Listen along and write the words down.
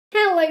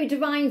Hello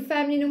Divine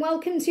Feminine and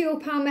welcome to your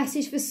power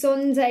message for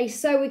Sunday.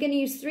 So we're going to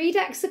use 3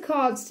 decks of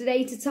cards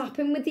today to tap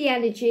in with the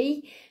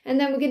energy, and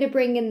then we're going to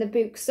bring in the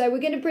book. So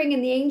we're going to bring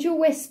in the Angel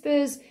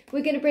Whispers,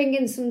 we're going to bring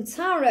in some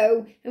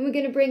tarot, and we're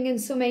going to bring in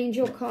some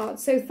angel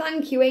cards. So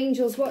thank you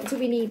angels. What do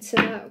we need to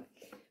know?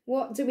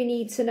 What do we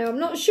need to know? I'm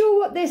not sure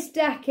what this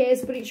deck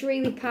is, but it's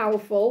really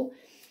powerful.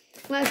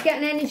 Let's get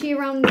an energy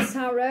around the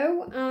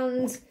tarot,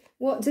 and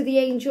what do the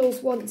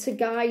angels want to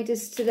guide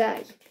us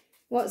today?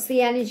 What's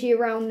the energy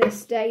around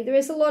this day? There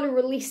is a lot of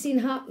releasing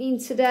happening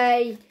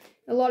today,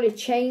 a lot of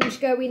change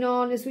going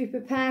on as we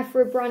prepare for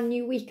a brand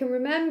new week. And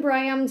remember,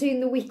 I am doing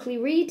the weekly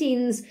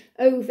readings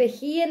over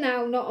here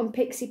now, not on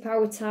Pixie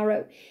Power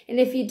Tarot. And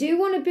if you do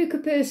want to book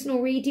a personal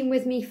reading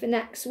with me for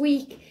next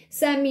week,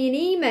 send me an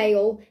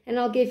email and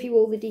I'll give you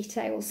all the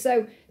details.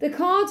 So the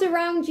cards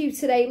around you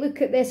today,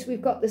 look at this,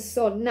 we've got the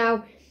sun.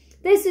 Now,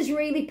 this is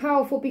really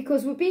powerful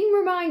because we're being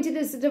reminded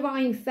as the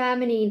Divine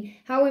Feminine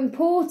how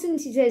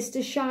important it is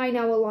to shine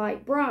our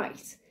light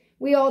bright.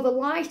 We are the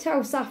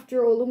lighthouse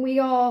after all, and we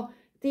are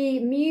the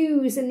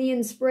muse and the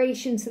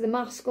inspiration to the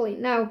masculine.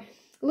 Now,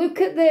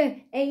 look at the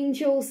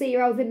angels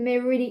here, how they're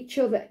mirroring each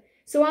other.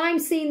 So I'm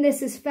seeing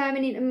this as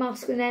feminine and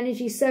masculine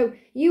energy. So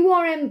you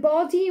are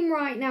embodying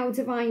right now,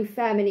 Divine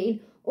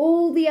Feminine,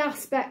 all the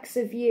aspects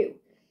of you.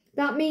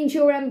 That means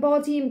you're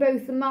embodying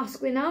both the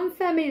masculine and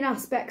feminine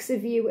aspects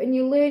of you, and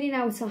you're learning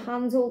how to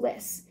handle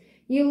this.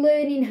 You're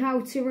learning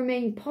how to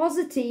remain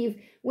positive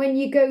when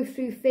you go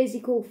through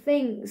physical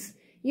things.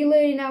 You're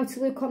learning how to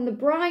look on the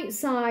bright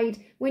side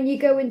when you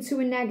go into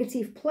a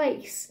negative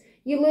place.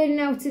 You're learning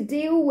how to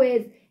deal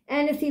with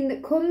anything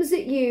that comes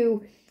at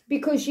you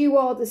because you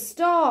are the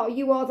star,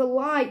 you are the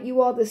light, you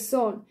are the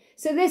sun.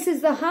 So this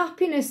is the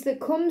happiness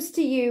that comes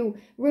to you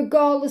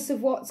regardless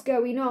of what's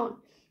going on.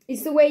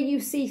 It's the way you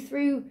see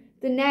through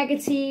the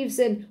negatives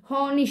and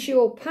harness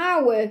your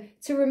power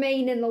to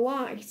remain in the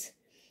light.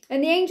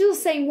 And the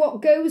angel's saying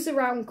what goes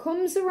around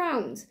comes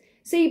around.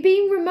 So you're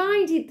being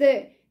reminded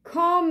that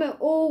karma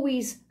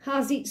always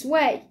has its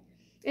way.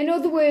 In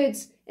other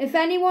words, if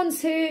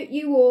anyone's hurt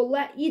you or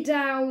let you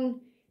down,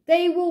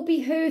 they will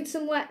be hurt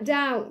and let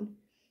down.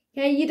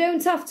 Okay, you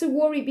don't have to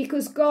worry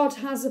because God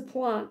has a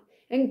plan.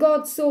 And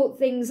God sorts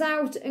things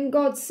out, and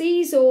God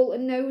sees all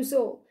and knows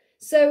all.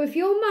 So if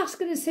your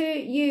masculine has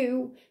hurt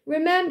you,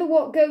 remember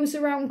what goes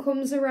around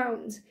comes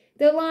around.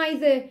 They'll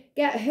either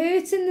get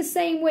hurt in the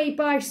same way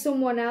by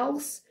someone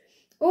else,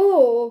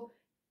 or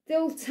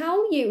they'll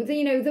tell you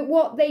that, that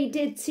what they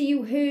did to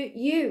you hurt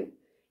you,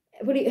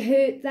 but it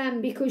hurt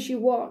them because you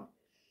won.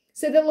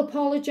 So they'll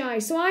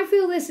apologise. So I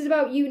feel this is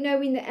about you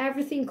knowing that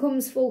everything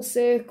comes full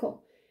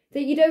circle,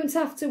 that you don't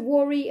have to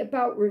worry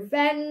about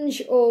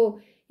revenge or,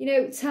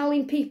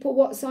 telling people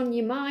what's on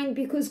your mind,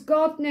 because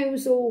God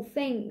knows all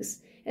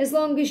things. As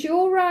long as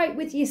you're right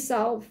with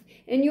yourself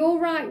and you're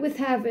right with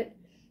heaven,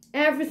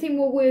 everything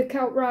will work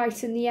out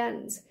right in the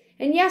end.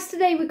 And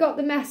yesterday we got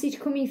the message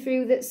coming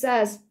through that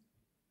says,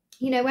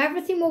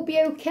 everything will be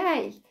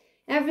okay.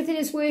 Everything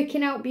is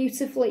working out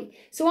beautifully.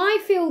 So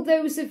I feel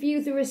those of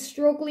you that are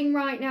struggling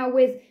right now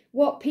with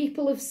what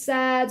people have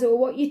said or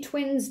what your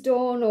twin's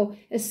done or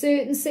a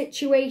certain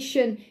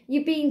situation,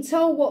 you're being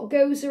told what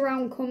goes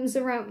around comes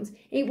around.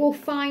 It will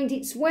find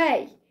its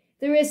way.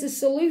 There is a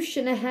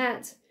solution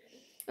ahead.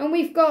 And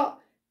we've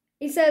got,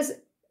 it says,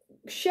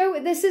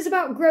 this is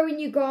about growing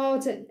your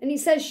garden. And it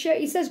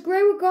says,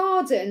 grow a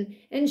garden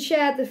and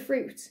share the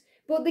fruit.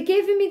 But they're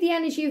giving me the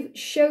energy of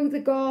show the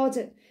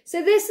garden.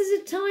 So this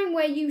is a time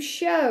where you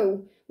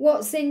show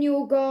what's in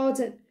your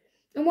garden.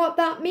 And what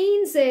that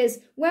means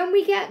is when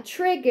we get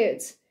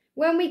triggered,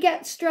 when we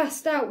get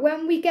stressed out,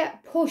 when we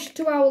get pushed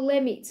to our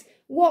limit,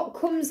 what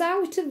comes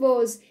out of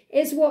us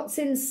is what's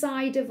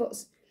inside of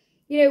us.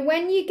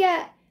 When you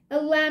get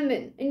a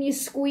lemon and you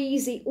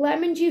squeeze it,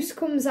 lemon juice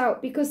comes out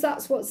because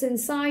that's what's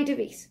inside of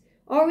it.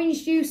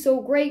 Orange juice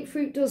or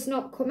grapefruit does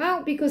not come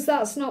out because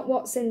that's not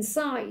what's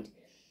inside.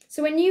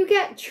 So when you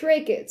get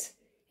triggered,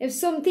 if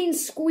something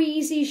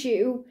squeezes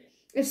you,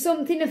 if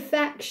something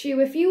affects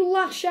you, if you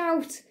lash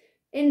out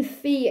in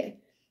fear,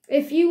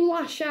 if you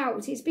lash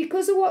out, it's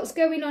because of what's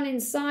going on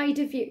inside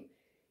of you.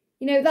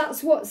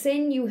 That's what's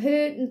in you,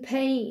 hurt and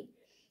pain.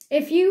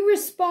 If you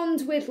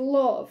respond with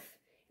love,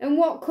 and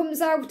what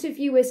comes out of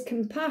you is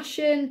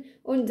compassion,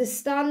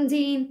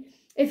 understanding,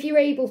 if you're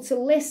able to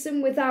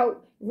listen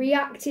without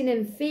reacting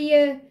in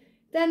fear,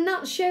 then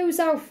that shows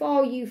how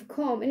far you've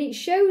come. And it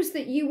shows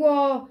that you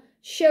are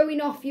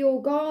showing off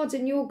your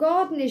garden. Your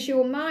garden is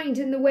your mind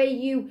and the way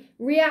you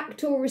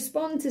react or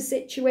respond to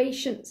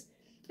situations.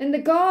 And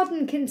the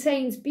garden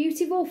contains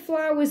beautiful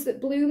flowers that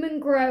bloom and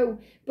grow,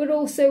 but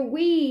also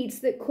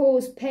weeds that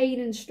cause pain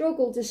and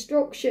struggle,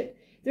 destruction,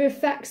 that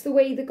affects the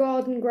way the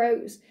garden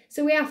grows.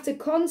 So we have to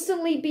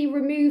constantly be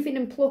removing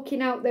and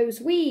plucking out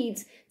those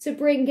weeds to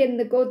bring in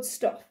the good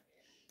stuff.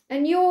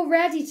 And you're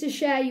ready to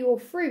share your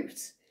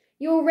fruit.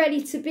 You're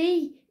ready to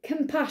be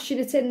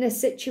compassionate in this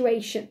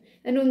situation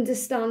and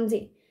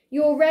understanding.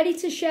 You're ready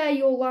to share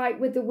your light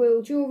with the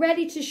world. You're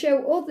ready to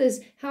show others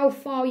how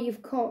far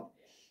you've come.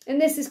 And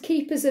this is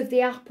keepers of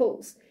the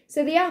apples.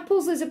 So the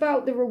apples is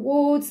about the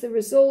rewards, the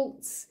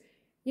results.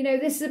 You know,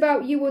 this is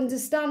about you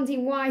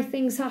understanding why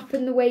things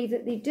happen the way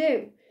that they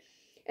do.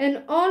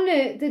 And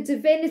honour the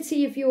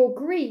divinity of your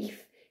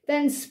grief,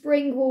 then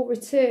spring will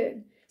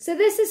return. So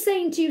this is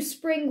saying to you,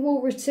 spring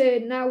will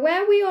return. Now,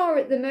 where we are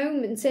at the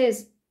moment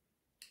is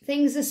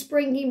things are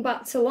springing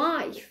back to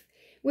life.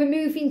 We're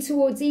moving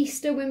towards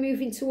Easter. We're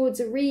moving towards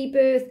a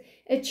rebirth,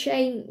 a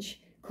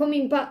change,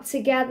 coming back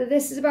together.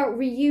 This is about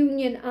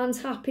reunion and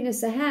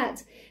happiness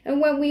ahead. And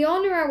when we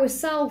honour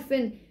ourselves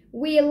and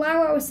we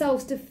allow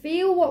ourselves to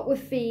feel what we're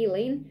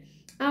feeling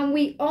and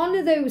we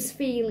honour those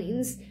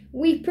feelings,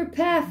 we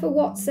prepare for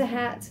what's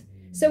ahead.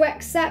 So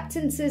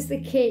acceptance is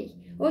the key.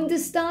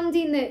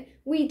 Understanding that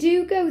we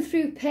do go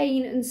through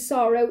pain and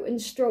sorrow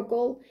and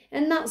struggle,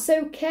 and that's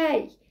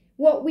okay.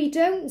 What we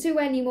don't do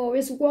anymore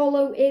is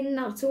wallow in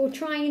that or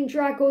try and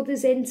drag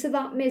others into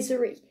that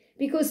misery,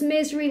 because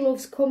misery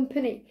loves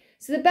company.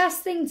 So the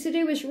best thing to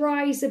do is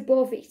rise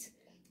above it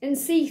and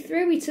see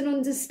through it and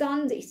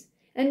understand it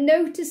and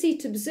notice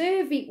it,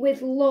 observe it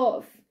with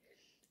love,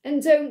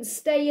 and don't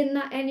stay in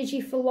that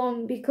energy for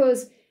long,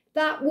 because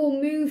that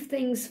will move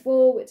things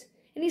forward.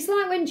 And it's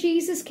like when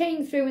Jesus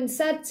came through and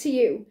said to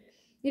you,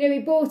 you know, he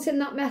brought in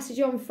that message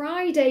on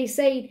Friday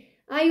saying,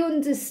 I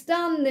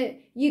understand that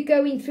you're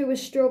going through a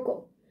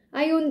struggle.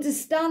 I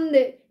understand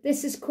that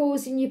this is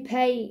causing you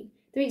pain,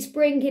 that it's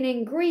bringing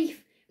in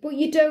grief, but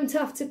you don't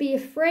have to be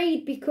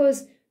afraid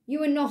because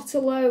you are not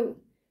alone.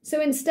 So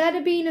instead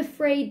of being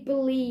afraid,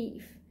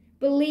 believe.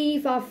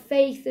 Believe, have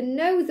faith, and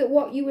know that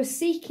what you are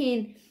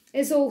seeking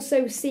is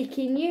also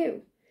seeking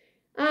you.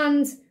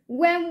 And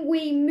when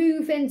we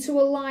move into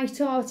a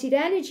light-hearted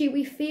energy,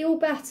 we feel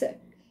better.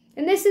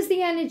 And this is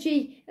the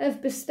energy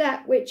of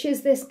Bastet, which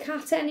is this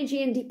cat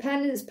energy,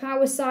 independence,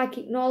 power,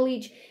 psychic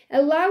knowledge.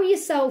 Allow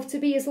yourself to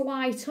be as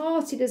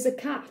light-hearted as a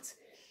cat.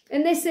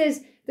 And this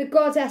is the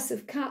goddess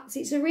of cats.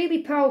 It's a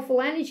really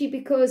powerful energy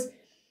because,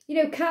 you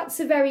know,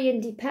 cats are very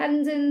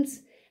independent.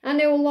 I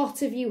know a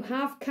lot of you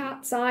have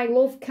cats. I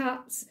love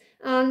cats.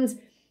 And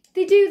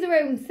they do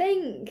their own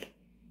thing.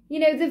 You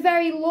know, they're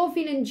very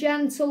loving and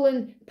gentle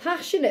and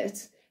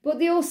passionate, but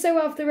they also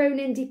have their own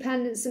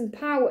independence and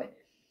power.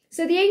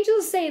 So the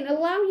angels are saying,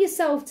 allow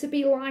yourself to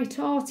be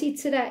light-hearted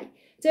today.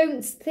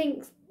 Don't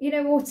think, you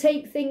know, or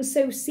take things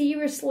so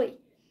seriously.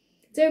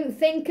 Don't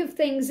think of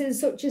things in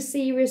such a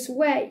serious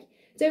way.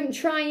 Don't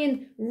try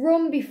and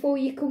run before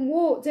you can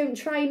walk. Don't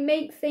try and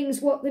make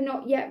things what they're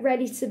not yet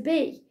ready to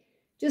be.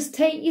 Just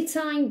take your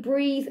time,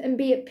 breathe, and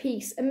be at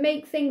peace, and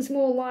make things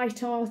more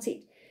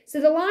light-hearted.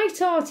 So the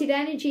light-hearted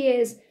energy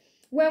is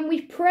when we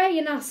pray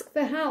and ask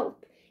for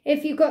help.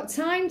 If you've got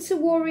time to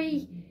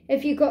worry,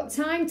 if you've got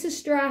time to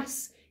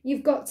stress,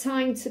 you've got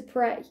time to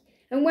pray.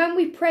 And when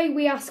we pray,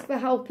 we ask for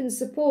help and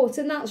support.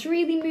 And that's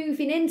really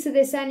moving into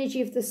this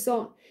energy of the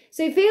sun.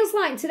 So it feels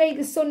like today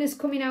the sun is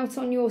coming out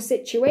on your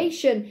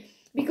situation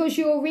because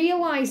you're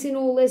realising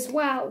all is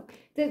well,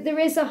 that there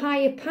is a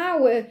higher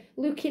power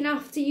looking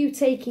after you,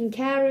 taking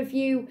care of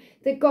you,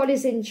 that God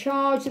is in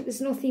charge, that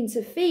there's nothing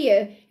to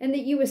fear, and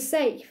that you are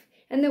safe,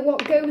 and that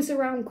what goes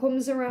around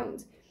comes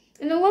around.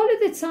 And a lot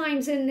of the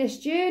times in this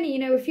journey, you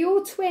know, if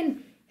your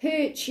twin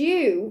hurts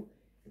you,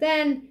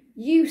 then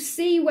you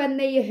see when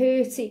they are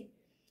hurting.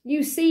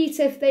 You see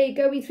it if they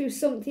are going through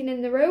something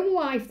in their own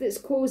life that's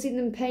causing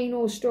them pain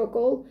or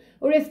struggle,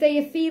 or if they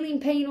are feeling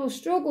pain or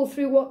struggle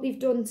through what they've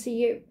done to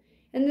you.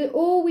 And there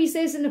always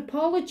is an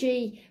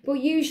apology, but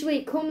usually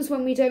it comes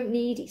when we don't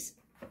need it.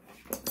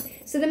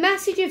 So the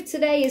message of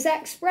today is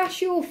express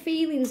your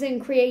feelings in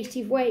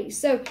creative ways.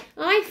 So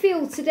I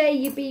feel today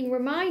you're being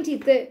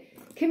reminded that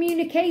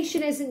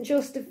communication isn't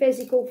just a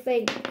physical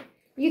thing.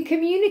 You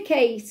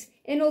communicate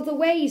in other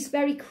ways,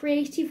 very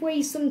creative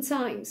ways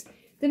sometimes.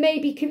 There may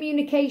be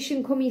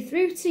communication coming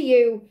through to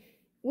you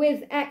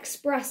with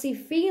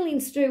expressive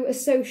feelings through a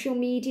social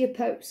media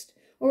post,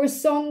 or a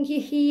song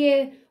you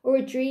hear, or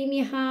a dream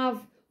you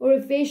have, or a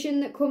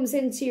vision that comes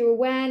into your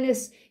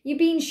awareness. You're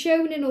being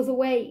shown in other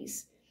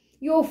ways.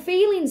 Your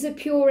feelings are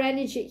pure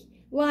energy,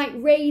 like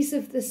rays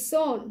of the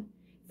sun,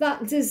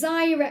 that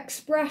desire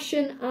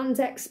expression and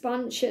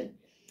expansion.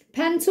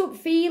 Pent-up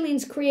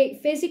feelings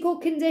create physical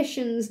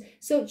conditions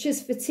such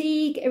as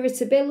fatigue,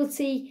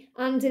 irritability,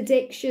 and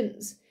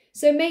addictions.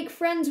 So make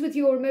friends with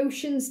your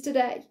emotions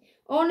today.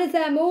 Honour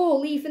them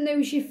all, even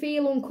those you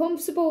feel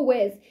uncomfortable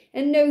with,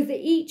 and know that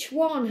each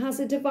one has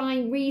a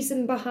divine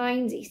reason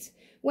behind it.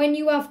 When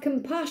you have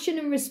compassion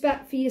and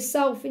respect for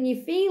yourself and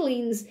your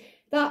feelings,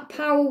 that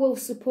power will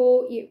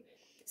support you.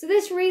 So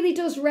this really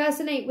does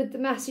resonate with the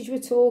message we're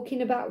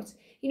talking about.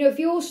 You know, if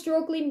you're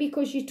struggling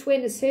because your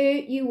twin has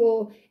hurt you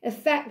or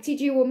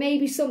affected you, or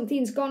maybe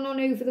something's gone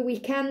on over the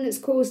weekend that's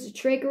caused a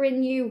trigger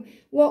in you,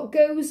 what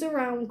goes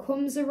around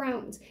comes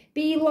around.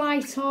 Be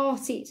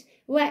light-hearted.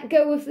 Let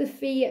go of the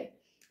fear.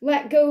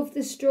 Let go of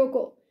the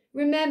struggle.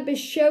 Remember,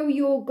 show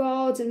your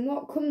guard, and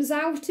what comes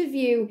out of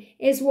you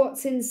is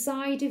what's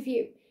inside of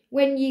you.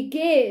 When you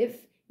give,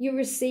 you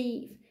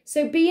receive.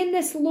 So be in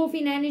this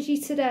loving energy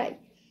today.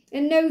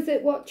 And know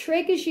that what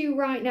triggers you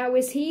right now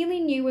is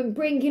healing you and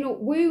bringing up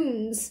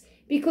wounds,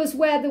 because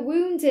where the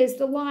wound is,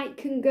 the light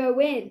can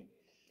go in.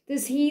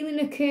 There's healing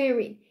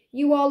occurring.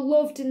 You are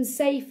loved and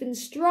safe and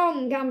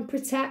strong and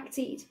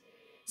protected.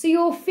 So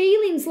your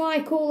feelings,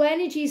 like all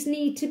energies,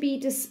 need to be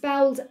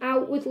dispelled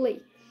outwardly.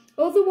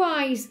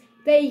 Otherwise,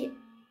 they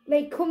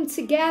come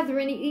together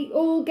and it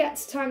all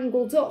gets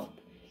tangled up.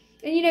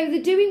 And you know,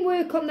 they're doing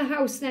work on the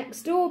house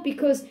next door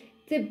because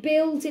they're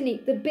building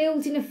it. They're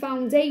building a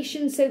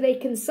foundation so they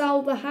can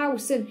sell the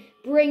house and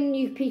bring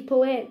new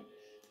people in.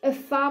 A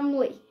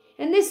family.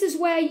 And this is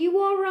where you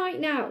are right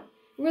now.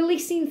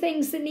 Releasing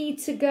things that need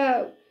to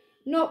go.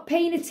 Not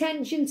paying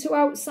attention to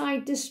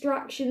outside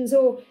distractions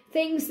or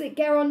things that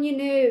get on your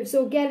nerves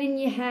or get in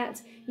your head.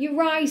 You're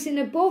rising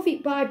above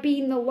it by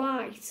being the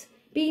light.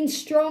 Being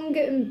stronger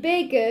and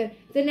bigger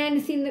than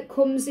anything that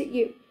comes at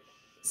you.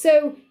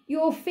 So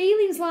your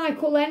feelings,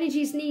 like all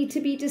energies, need to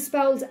be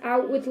dispelled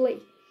outwardly.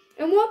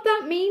 And what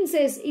that means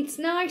is it's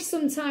nice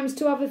sometimes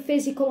to have a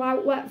physical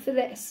outlet for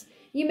this.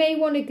 You may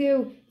want to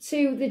go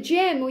to the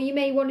gym, or you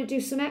may want to do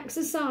some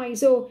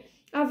exercise, or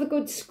have a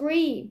good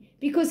scream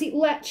because it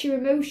lets your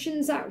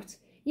emotions out.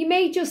 You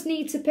may just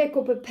need to pick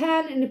up a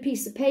pen and a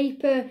piece of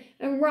paper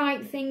and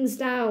write things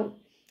down.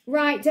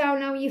 Write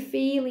down how you're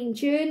feeling,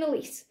 journal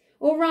it.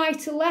 Or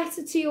write a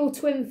letter to your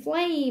twin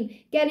flame,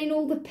 getting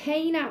all the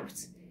pain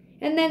out.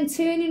 And then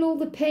turning all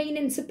the pain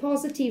into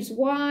positives.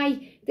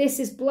 Why this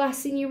is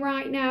blessing you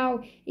right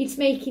now. It's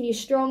making you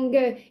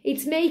stronger.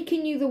 It's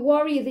making you the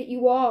warrior that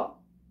you are.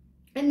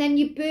 And then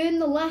you burn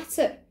the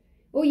letter.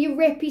 Or you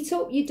rip it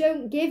up. You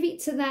don't give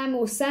it to them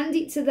or send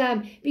it to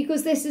them.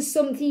 Because this is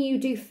something you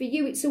do for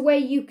you. It's a way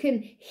you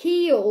can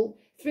heal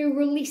through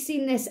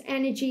releasing this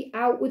energy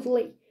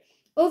outwardly.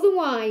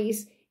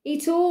 Otherwise,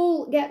 it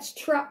all gets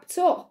trapped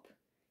up.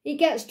 It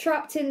gets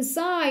trapped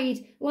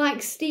inside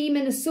like steam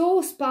in a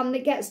saucepan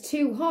that gets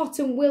too hot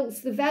and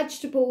wilts the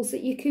vegetables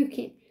that you're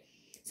cooking.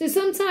 So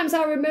sometimes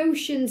our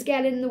emotions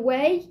get in the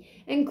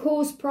way and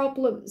cause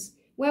problems.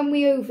 When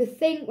we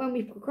overthink, when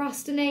we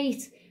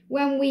procrastinate,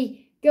 when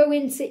we go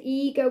into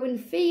ego and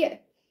fear,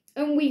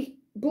 and we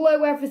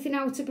blow everything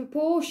out of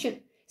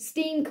proportion.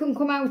 Steam can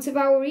come out of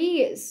our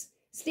ears.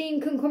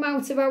 Steam can come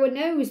out of our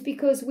nose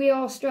because we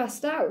are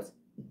stressed out.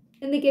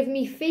 And they give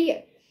me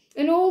fear.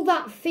 And all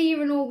that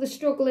fear and all the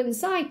struggle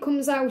inside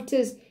comes out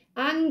as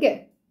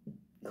anger,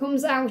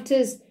 comes out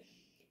as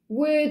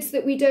words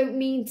that we don't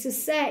mean to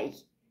say,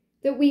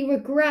 that we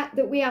regret,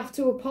 that we have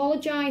to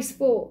apologise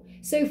for.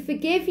 So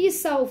forgive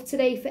yourself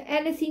today for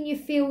anything you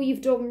feel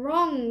you've done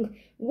wrong.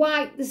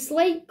 Wipe the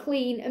slate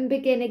clean and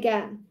begin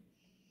again.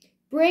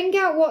 Bring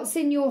out what's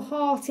in your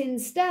heart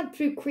instead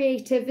through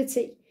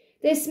creativity.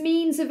 This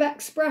means of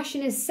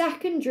expression is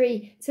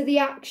secondary to the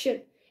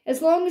action.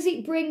 As long as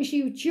it brings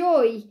you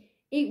joy,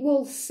 it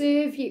will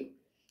serve you.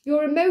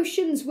 Your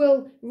emotions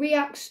will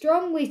react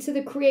strongly to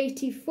the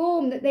creative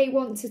form that they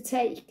want to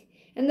take,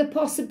 and the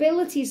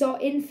possibilities are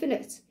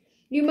infinite.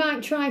 You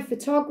might try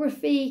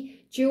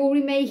photography,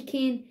 jewellery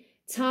making,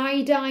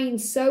 tie-dyeing,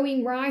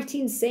 sewing,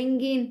 writing,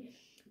 singing,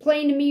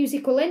 playing a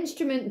musical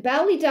instrument,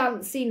 belly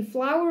dancing,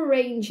 flower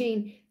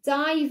arranging,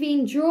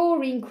 diving,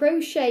 drawing,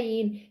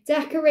 crocheting,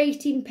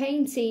 decorating,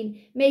 painting,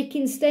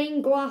 making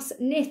stained glass,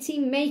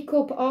 knitting,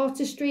 makeup,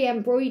 artistry,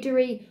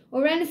 embroidery,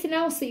 or anything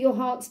else that your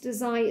heart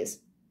desires.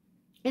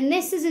 And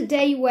this is a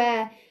day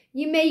where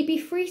you may be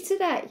free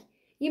today.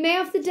 You may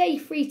have the day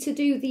free to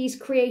do these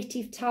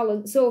creative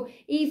talents, or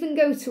even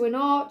go to an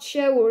art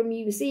show or a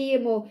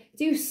museum, or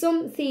do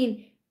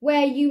something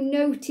where you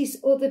notice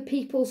other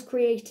people's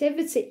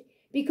creativity,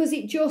 because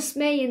it just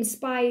may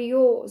inspire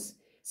yours.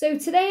 So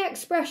today,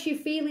 express your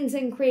feelings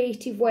in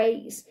creative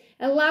ways.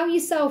 Allow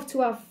yourself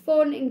to have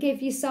fun and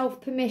give yourself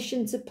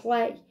permission to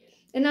play.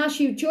 And as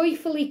you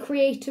joyfully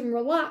create and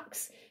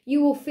relax,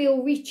 you will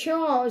feel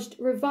recharged,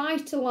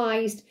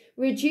 revitalised,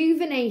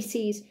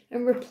 rejuvenated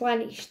and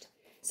replenished.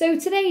 So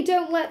today,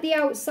 don't let the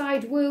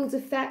outside world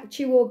affect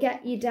you or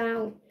get you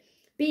down.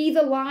 Be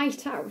the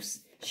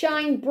lighthouse.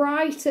 Shine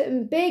brighter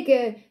and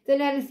bigger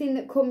than anything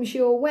that comes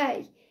your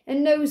way.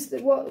 And knows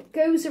that what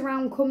goes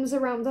around comes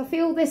around. I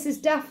feel this is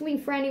definitely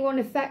for anyone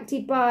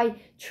affected by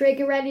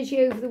trigger energy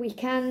over the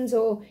weekend,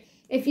 or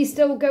if you're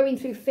still going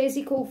through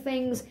physical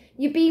things,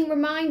 you're being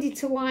reminded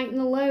to lighten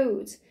the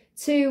load,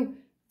 to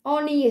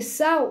honour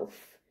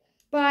yourself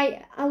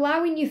by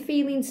allowing your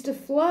feelings to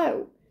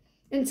flow,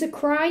 and to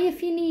cry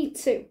if you need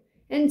to,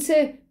 and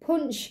to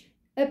punch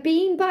a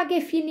beanbag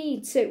if you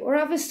need to, or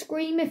have a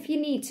scream if you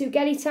need to,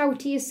 get it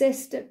out of your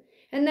system,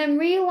 and then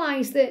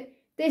realise that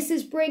this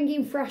is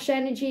bringing fresh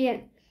energy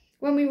in.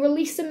 When we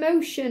release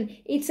emotion,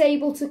 it's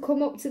able to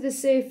come up to the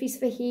surface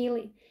for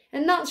healing.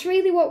 And that's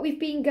really what we've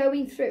been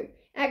going through.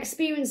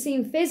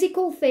 Experiencing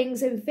physical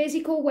things in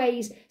physical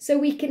ways so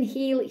we can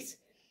heal it.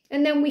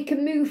 And then we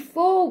can move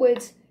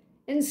forward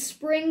and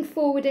spring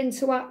forward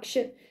into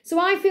action. So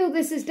I feel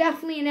this is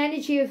definitely an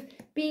energy of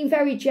being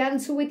very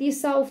gentle with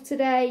yourself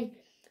today.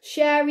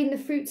 Sharing the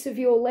fruits of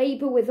your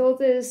labour with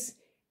others.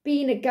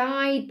 Being a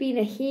guide, being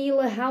a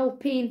healer,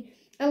 helping.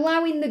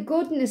 Allowing the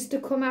goodness to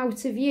come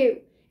out of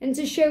you and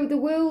to show the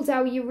world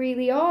how you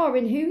really are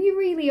and who you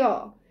really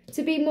are.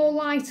 to be more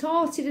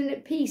light-hearted and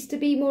at peace, to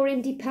be more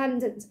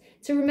independent,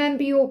 to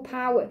remember your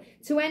power,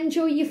 to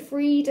enjoy your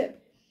freedom.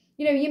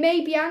 You know, you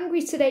may be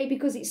angry today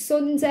because it's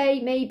Sunday.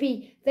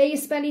 Maybe they are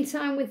spending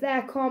time with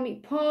their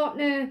karmic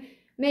partner.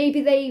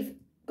 Maybe they've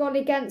gone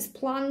against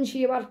plans.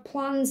 You had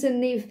plans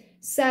and they've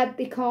said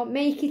they can't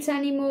make it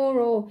anymore.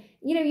 Or,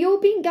 you know, you're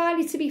being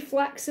guided to be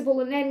flexible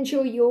and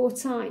enjoy your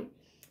time,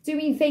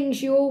 doing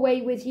things your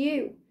way with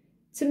you,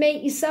 to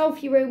make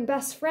yourself your own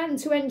best friend,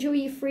 to enjoy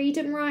your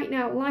freedom right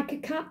now, like a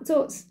cat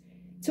does,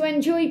 to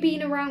enjoy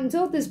being around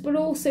others, but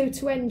also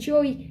to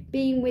enjoy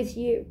being with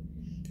you,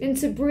 and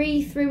to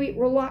breathe through it,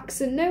 relax,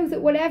 and know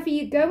that whatever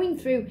you're going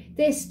through,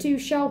 this too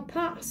shall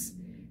pass.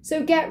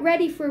 So get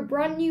ready for a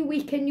brand new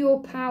week in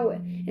your power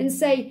and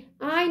say,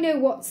 I know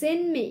what's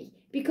in me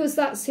because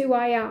that's who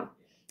I am.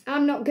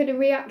 I'm not going to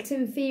react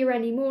in fear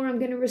anymore. I'm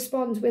going to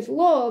respond with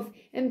love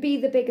and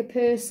be the bigger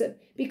person,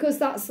 because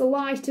that's the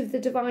light of the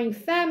divine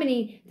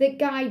feminine that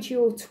guides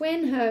your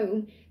twin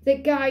home,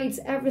 that guides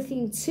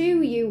everything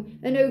to you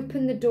and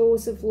open the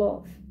doors of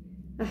love.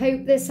 I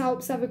hope this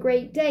helps. Have a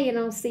great day and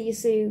I'll see you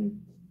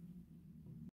soon.